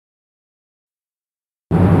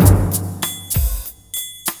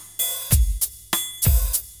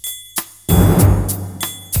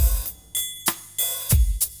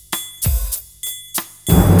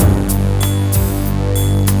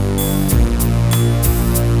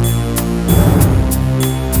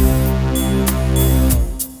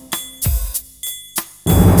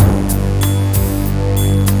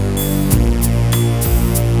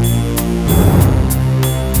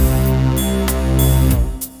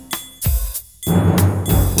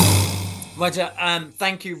Roger,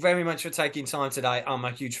 thank you very much for taking time today. I'm a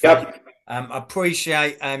huge fan. Yep. I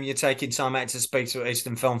appreciate you taking time out to speak to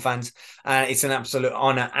Eastern film fans. It's an absolute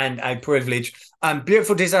honor and a privilege.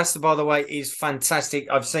 Beautiful Disaster, by the way, is fantastic.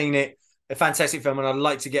 I've seen it, a fantastic film, and I'd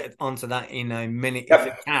like to get onto that in a minute if I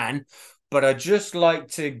Yep. can. But I'd just like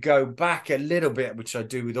to go back a little bit, which I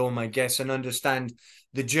do with all my guests, and understand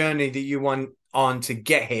the journey that you went on to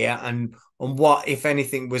get here and what, if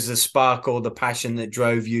anything, was the spark or the passion that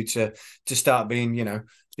drove you to start being,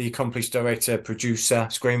 the accomplished director, producer,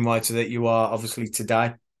 screenwriter that you are obviously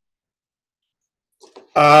today.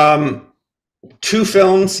 Um, Two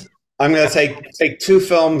films. I'm going to take two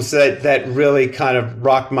films that really kind of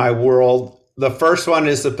rocked my world. The first one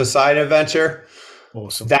is the Poseidon Adventure.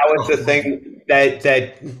 Awesome. That was the thing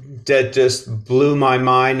that just blew my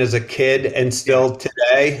mind as a kid and Yeah. still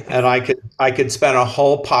today. And I could spend a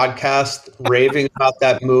whole podcast raving about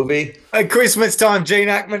that movie. At Christmas time, Gene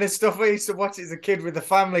Hackman and stuff. I used to watch it as a kid with the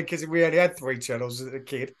family because we only had three channels as a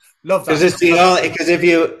kid. Love Because that. it's the only because if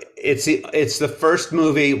you it's the first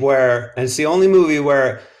movie where and it's the only movie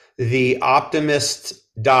where the optimists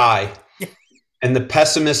die and the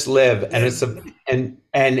pessimists live, and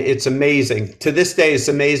it's amazing. To this day it's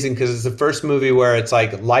amazing because it's the first movie where it's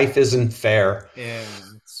like life isn't fair. Yeah,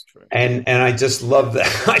 that's true. And I just love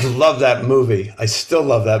that. I love that movie. I still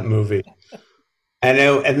love that movie. And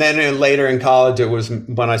then later in college, it was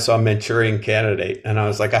when I saw Manchurian Candidate, and I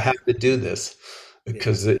was like, I have to do this Yeah.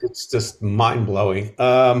 because it's just mind blowing.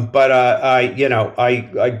 But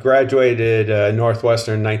I graduated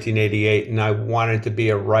Northwestern in 1988, and I wanted to be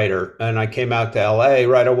a writer, and I came out to LA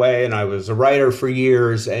right away, and I was a writer for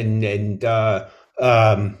years,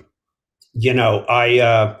 um, you know,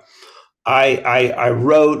 I. I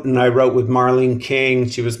wrote, and I wrote with Marlene King.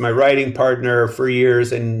 She was my writing partner for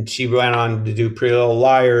years, and she went on to do Pretty Little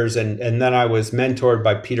Liars, and then I was mentored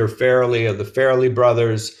by Peter Farrelly of the Farrelly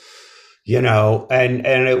brothers, and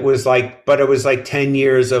it was like, but it was like 10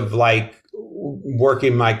 years of like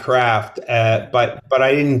working my craft, but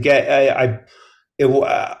I didn't get it.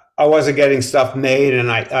 I wasn't getting stuff made,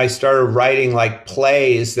 and I started writing like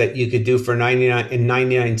plays that you could do for 99 in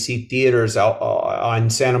 99 seat theaters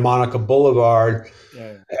on Santa Monica Boulevard,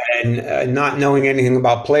 Yeah. and not knowing anything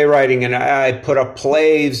about playwriting, and I put up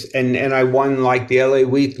plays, and I won like the LA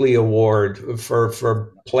Weekly Award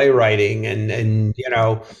for playwriting,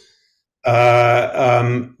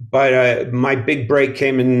 but my big break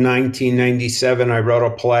came in 1997. I wrote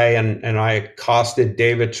a play, and I accosted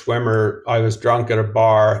David Schwimmer. I was drunk at a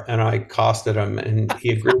bar, and I accosted him, and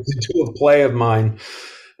he agreed to do a play of mine.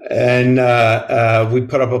 And we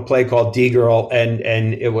put up a play called D Girl, and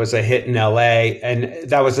it was a hit in LA. And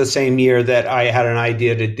that was the same year that I had an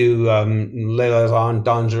idea to do Les Liaisons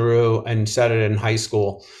Dangereux and set it in high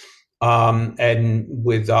school, and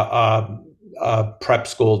with prep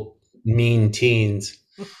school mean teens,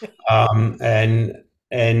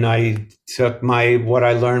 and I took my what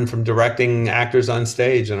I learned from directing actors on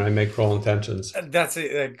stage, and I made Cruel Intentions. That's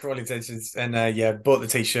it. Quality attentions, and yeah, bought the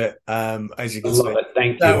t-shirt. As you I can love see. it.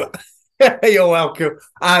 Thank you. So, you're welcome.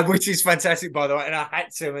 Which is fantastic, by the way. And I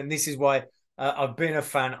had to, and this is why I've been a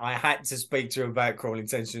fan. I had to speak to him about Cruel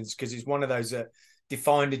Intentions because it's one of those that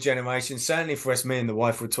defined a generation. Certainly for us, me and the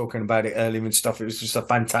wife were talking about it earlier and stuff. It was just a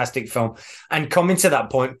fantastic film. And coming to that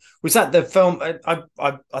point, was that the film?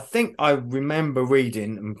 I think I remember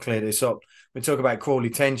reading and clear this up. We talk about Crawley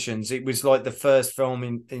Tensions. It was like the first film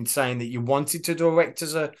in saying that you wanted to direct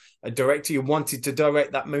as a director. You wanted to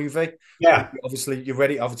direct that movie. Yeah. Obviously, you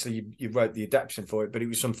read it. Obviously, you wrote the adaptation for it, but it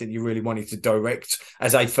was something you really wanted to direct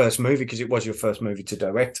as a first movie because it was your first movie to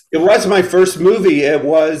direct. It was my first movie. It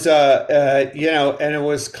was, and it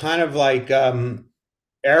was kind of like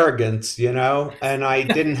arrogance, and I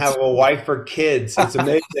didn't have a wife or kids. It's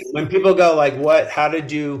amazing. When people go like, what, how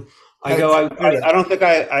did you, I go, I don't think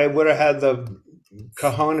I would have had the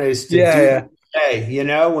cojones to Yeah, do yeah. that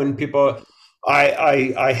today, when people,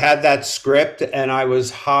 I had that script, and I was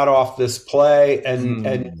hot off this play, and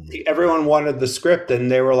everyone wanted the script, and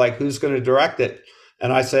they were like, who's going to direct it?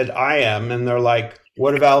 And I said, I am. And they're like,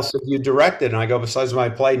 what else have you directed? And I go, besides my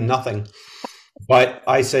play, nothing. But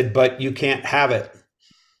I said, but you can't have it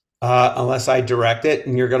unless I direct it.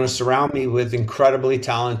 And you're going to surround me with incredibly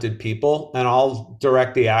talented people, and I'll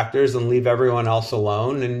direct the actors and leave everyone else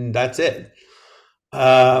alone. And that's it.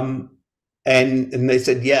 And they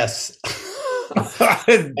said, yes.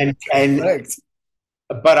 and Correct.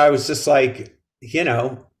 but I was just like,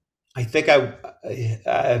 I think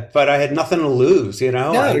but I had nothing to lose,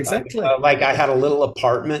 No, exactly. like I had a little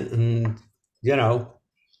apartment, and you know,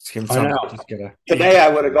 Just give him I time. know. Just get a Today I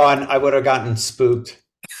would have gotten spooked.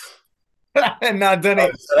 No, done Oh,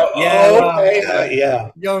 it. Yeah, so, well, okay, yeah,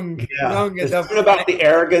 yeah. young There's enough. something about the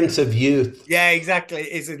arrogance of youth. Yeah,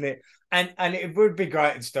 exactly, isn't it? And it would be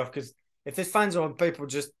great and stuff because if there's fans or people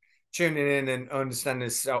just tuning in and understanding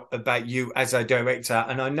stuff about you as a director,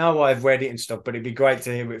 and I know I've read it and stuff, but it'd be great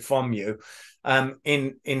to hear it from you,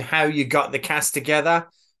 in how you got the cast together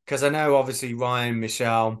because I know obviously Ryan,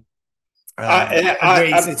 Michelle, and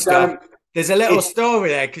Reese and I've stuff. done. There's a little It's story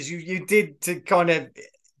there because you did to kind of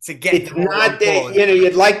to get it's them all on not that, board.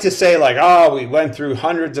 you'd like to say like, oh, we went through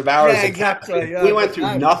hundreds of Yeah, hours of exactly. casting. Yeah, We went but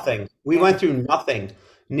through no, nothing. We no. went through nothing.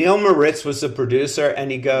 Neil Moritz was the producer, and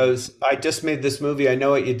he Yeah, goes, I just made this movie. I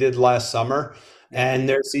know what you did last summer. yeah, And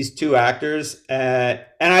there's these two actors, and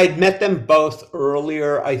I had met them both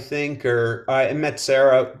earlier, I think, or I met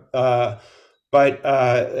Sarah, but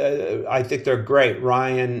I think they're great,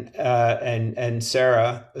 Ryan, and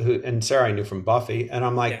Sarah, and Sarah I knew from Buffy, and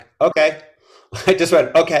I'm yeah. like, okay, I just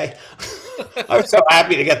went, okay. I was so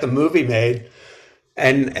happy to get the movie made.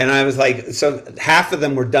 And I was like, so half of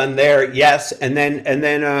them were done there, yes, and then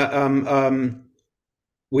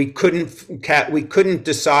we couldn't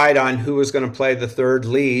decide on who was going to play the third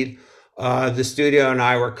lead. The studio and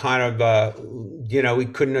I were kind of, we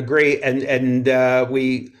couldn't agree, and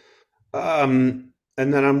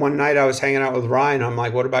then on one night I was hanging out with Ryan. I'm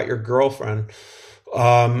like, "What about your girlfriend?"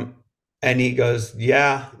 Um, and he goes,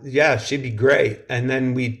 "Yeah, yeah, she'd be great." And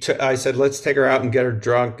then I said, "Let's take her out and get her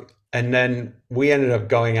drunk." And then we ended up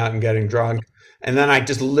going out and getting drunk. And then I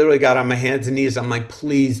just literally got on my hands and knees. I'm like,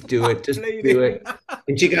 "Please do it, just do Bleeding. it."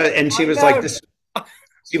 And she I was like, know. "This."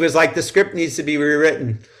 She was like, "The script needs to be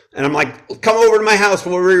rewritten." And I'm like, "Come over to my house.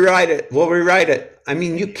 We'll rewrite it. We'll rewrite it." I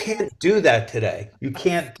mean, you can't do that today. You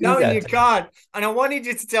can't do No, you that. can't. And I wanted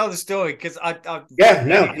you to tell the story because I've Yeah, read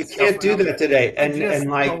no, it and you stuff, can't and do that today. I And just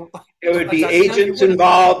like don't. it It's would be fantastic. No, you agents wouldn't.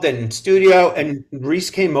 involved and studio, and Reese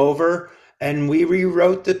came over and we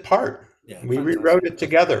rewrote the part. Yeah, We rewrote fantastic. it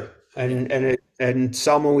together, Yeah, and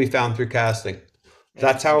Selma we found through casting. yeah,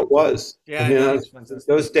 That's how it was. I yeah. mean, No, it's fantastic.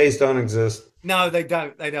 those days don't exist. No, they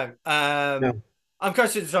don't. They don't. No. I'm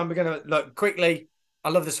conscious of time. We're gonna look quickly. I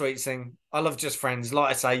love the sweet thing. I love Just Friends.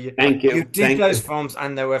 Like I say, Thank you you. did Thank those you. films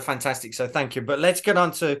and they were fantastic. So thank you. But let's get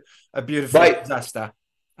on to A Beautiful Right. Disaster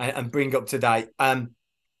and bring up to date.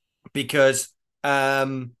 Because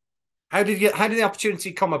how did the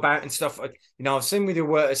opportunity come about and stuff? I've seen with your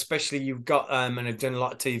work, especially you've got and have done a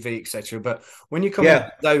lot of TV, etc. But when you come into Yeah.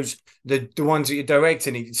 those the ones that you're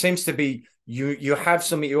directing, it seems to be you have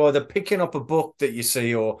something you're either picking up a book that you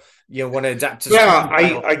see or you want to adapt to Yeah.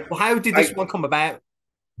 screenplay. Well, how did this I, one come about?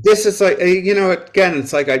 This is like, again,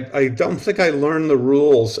 it's like I don't think I learned the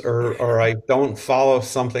rules, or I don't follow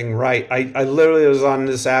something right. I literally was on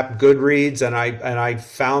this app, Goodreads, and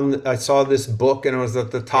I saw this book and it was at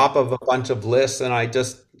the Yeah, top of a bunch of lists, and I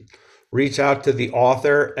just reached out to the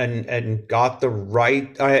author and got the right.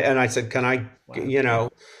 And I said, "Can I?" wow.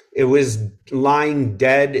 It was lying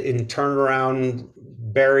dead in turnaround,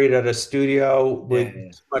 buried at a studio with Yeah,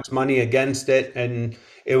 yeah, too much money against it, and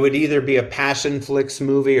it would either be a passion flicks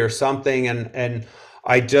movie or something, and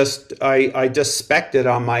I just spec'd it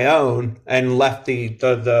on my own and left the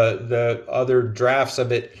other drafts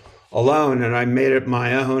of it alone, and I made it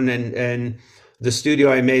my own. And the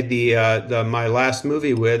studio I made the my last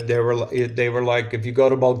movie with, they were like, if you go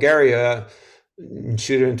to Bulgaria and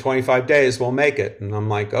shoot it in 25 days, we'll make it. And I'm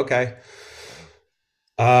like, okay.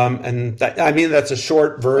 And I mean, that's a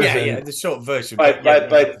short yeah, yeah. version, The short version, but but yeah, but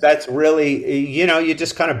but that's really, you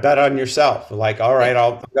just kind of bet on yourself. Like, all yeah. right,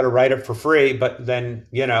 I'm gonna write it for free, but then,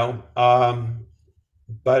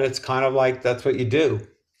 but it's kind of like that's what you do.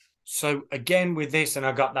 So again with this, and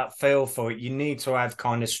I got that feel for it. You need to have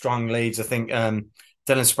kind of strong leads. I think Dylan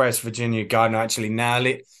Sprouse, Virginia Gardner actually nailed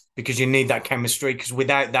it because you need that chemistry. Because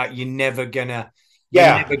without that, you're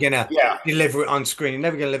Yeah, never gonna yeah. deliver it on screen. You're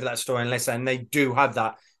never gonna deliver that story unless and they do have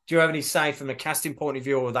that. Do you have any say from a casting point of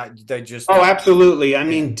view, or that they just Oh, absolutely. I yeah?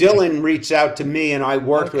 mean, Dylan reached out to me, and I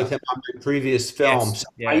worked with Okay. him on my previous Yes. films.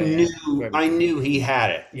 I Yeah. Yeah. knew Very I true. knew he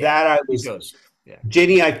had it. Yeah. That I He was. does. Yeah.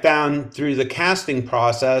 Ginny, I found through the casting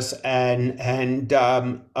process, and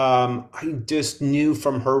I just knew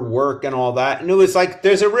from her work and all that, and it was like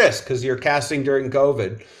there's a risk because you're casting during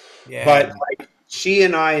COVID, Yeah. but like she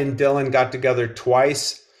and I and Dylan got together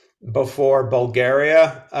twice before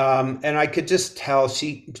Bulgaria, and I could just tell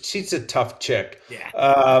she's a tough chick. Yeah.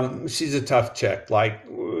 She's a tough chick. Like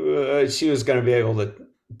she was going to be able to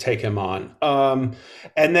take him on.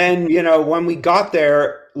 And then, when we got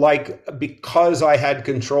there, like, because I had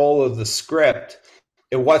control of the script,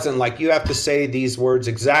 it wasn't like you have to say these words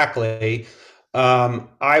exactly.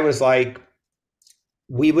 I was like,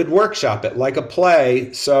 we would workshop it like a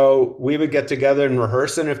play. So we would get together and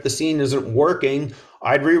rehearse, and if the scene isn't working,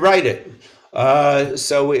 I'd rewrite it.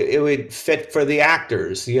 So it would fit for the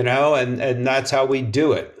actors, and that's how we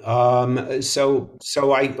do it.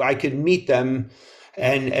 So I could meet them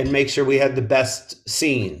and make sure we had the best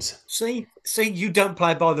scenes. See, you don't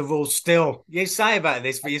play by the rules still. You say about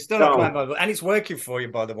this, but you're still not playing by the rules. And it's working for you,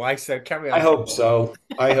 by the way. So carry on. I hope so.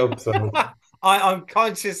 I hope so. I'm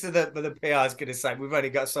conscious of that, but the PR is going to say we've only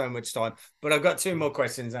got so much time. But I've got two more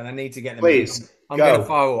questions and I need to get them. Please, I'm going to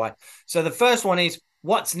fire away. So the first one is,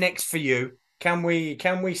 what's next for you? Can we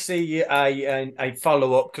see a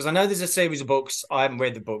follow up? Because I know there's a series of books. I haven't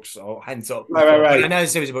read the books, or hands up. Right. But I know there's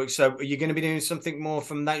a series of books. So are you going to be doing something more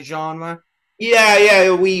from that genre?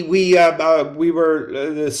 Yeah. We were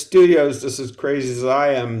the studios. Just as crazy as I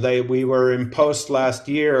am, we were in post last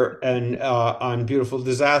year and on Beautiful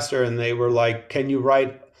Disaster, and they were like, "Can you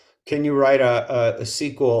write a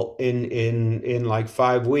sequel in like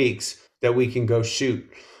 5 weeks that we can go shoot?"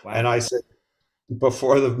 Wow. And I said,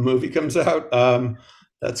 before the movie comes out,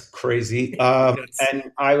 that's crazy.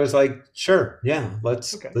 And I was like, "Sure, yeah,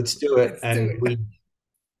 let's do it," and we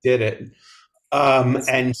did it.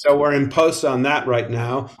 And so we're in post on that right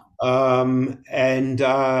now. Yeah,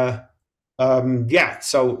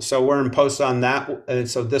 so we're in post on that. And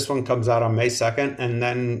so this one comes out on May 2nd, and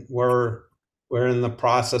then we're in the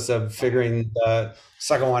process of figuring the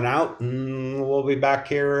second one out, and we'll be back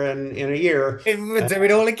here in a year. We'll do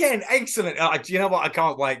it all again. Excellent. You know what? I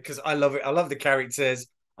can't wait because I love it. I love the characters.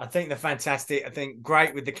 I think they're fantastic. I think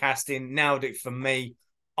great with the casting. Nailed it for me.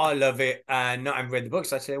 I love it. And not having read the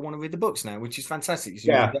books, actually, I want to read the books now, which is fantastic.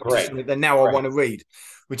 Yeah, right. Now I want to read,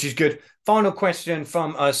 which is good. Final question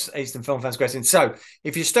from us, Eastern Film Fans question. So,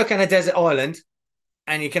 if you're stuck on a desert island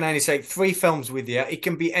and you can only take 3 films with you, it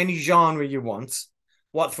can be any genre you want.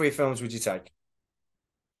 What 3 films would you take?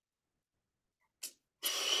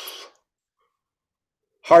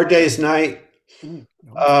 Hard Day's Night.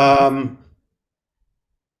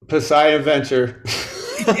 Poseidon Adventure.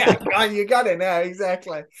 Yeah, you got it now,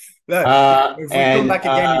 exactly. Look, if we come back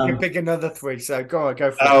again, you can pick another 3. So go on,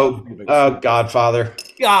 go for it. Oh, Godfather.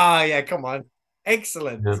 Ah, yeah, come on.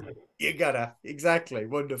 Excellent. Yeah. You gotta. Exactly.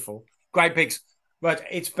 Wonderful. Great picks. But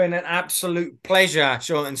it's been an absolute pleasure,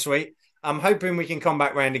 short and sweet. I'm hoping we can come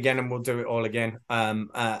back round again and we'll do it all again.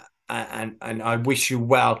 And I wish you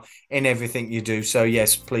well in everything you do. So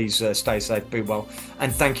yes, please stay safe, be well.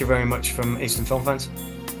 And thank you very much from Eastern Film Fans.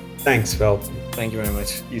 Thanks, Phil. Thank you very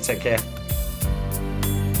much. You take care.